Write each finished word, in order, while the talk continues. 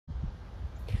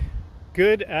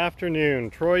Good afternoon,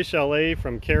 Troy Chalet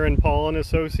from Karen Paul and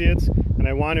Associates, and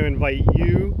I want to invite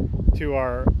you to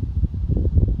our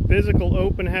physical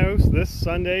open house this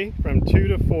Sunday from 2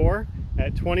 to 4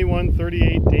 at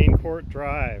 2138 DEYNCOURT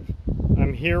Drive.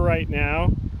 I'm here right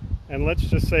now, and let's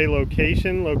just say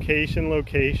location, location,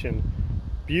 location.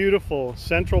 Beautiful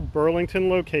central Burlington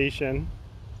location.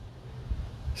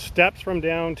 Steps from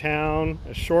downtown,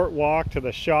 a short walk to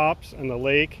the shops and the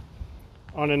lake,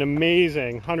 on an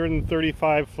amazing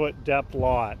 135-foot depth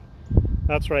lot.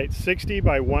 That's right, 60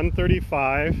 by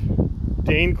 135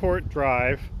 DEYNCOURT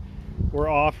Drive. We're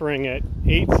offering it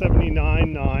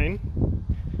 $879,900.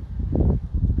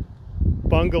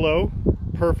 Bungalow,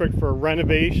 perfect for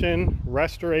renovation,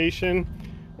 restoration,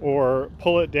 or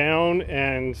pull it down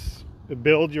and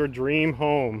build your dream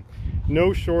home.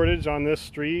 No shortage on this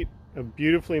street of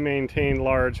beautifully maintained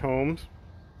large homes.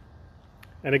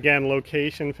 And again,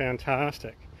 location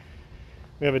fantastic.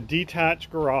 We have a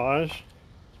detached garage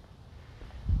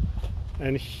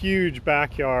and huge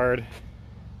backyard,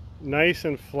 nice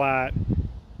and flat,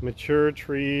 mature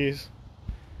trees,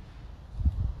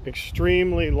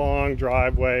 extremely long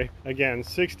driveway. Again,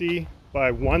 60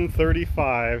 by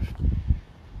 135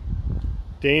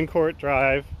 DEYNCOURT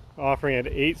Drive, offering at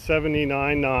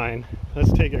 $879,900.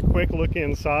 Let's take a quick look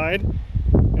inside,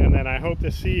 and then I hope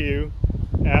to see you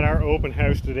at our open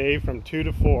house today from 2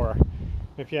 to 4.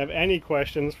 If you have any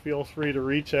questions, feel free to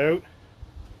reach out.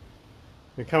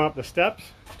 We come up the steps,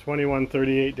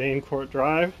 2138 DEYNCOURT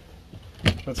Drive.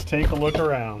 Let's take a look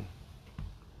around.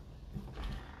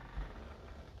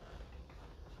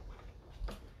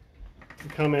 We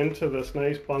come into this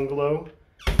nice bungalow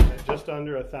at just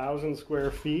under 1,000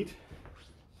 square feet.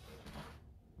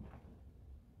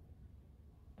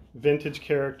 Vintage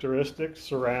characteristics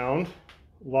surround.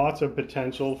 Lots of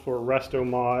potential for resto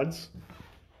mods.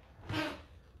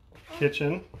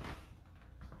 Kitchen.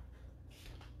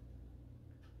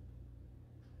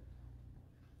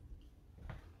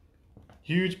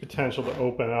 Huge potential to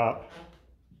open up.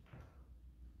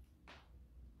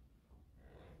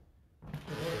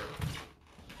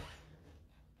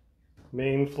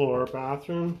 Main floor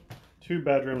bathroom. 2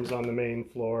 bedrooms on the main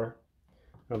floor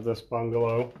of this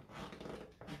bungalow.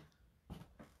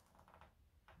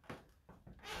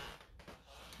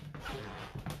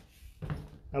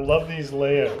 I love these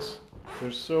layouts.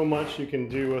 There's so much you can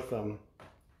do with them.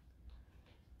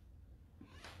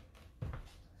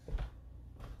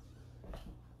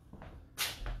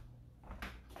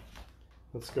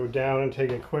 Let's go down and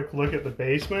take a quick look at the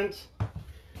basement.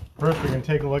 First, we can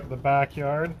take a look at the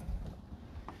backyard.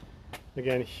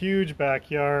 Again, huge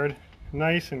backyard,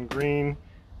 nice and green,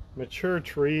 mature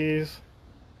trees,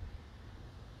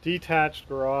 detached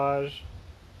garage,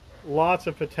 lots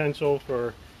of potential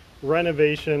for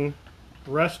renovation,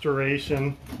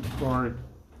 restoration, or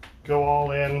go all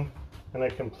in a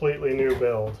completely new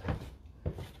build.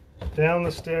 Down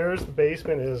the stairs, the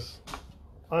basement is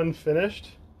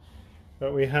unfinished,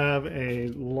 but we have a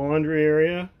laundry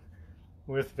area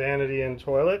with vanity and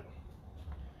toilet,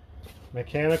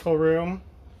 mechanical room,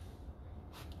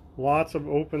 lots of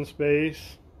open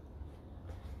space.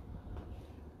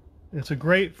 It's a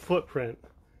great footprint.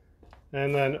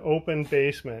 And then open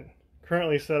basement.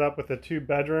 Currently set up with a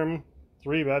 2-bedroom,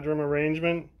 3-bedroom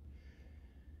arrangement,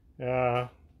 but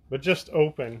just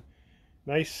open.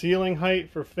 Nice ceiling height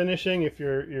for finishing. If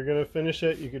you're going to finish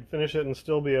it, you could finish it and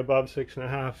still be above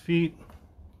 6.5 feet.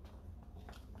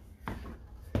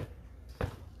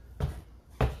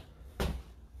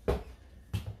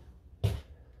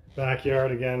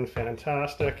 Backyard again,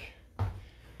 fantastic.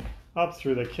 Up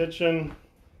through the kitchen.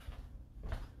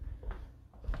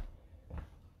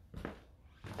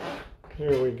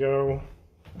 Here we go.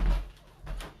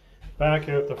 Back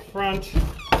out the front.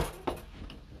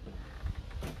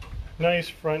 Nice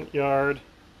front yard.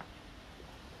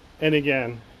 And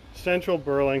again, central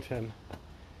Burlington.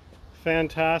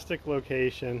 Fantastic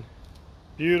location.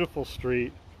 Beautiful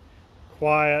street.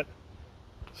 Quiet.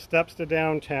 Steps to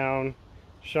downtown.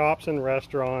 Shops and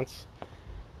restaurants.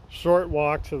 Short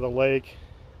walk to the lake.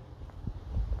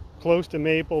 Close to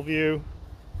Mapleview.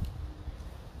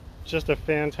 Just a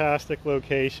fantastic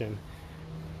location.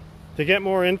 To get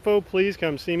more info, please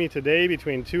come see me today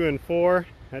between 2 and 4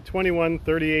 at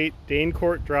 2138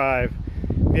 DEYNCOURT Drive.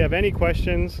 If you have any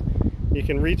questions, you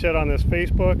can reach out on this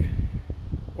Facebook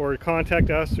or contact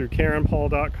us through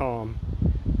karenpaul.com.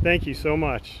 Thank you so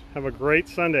much. Have a great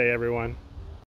Sunday, everyone.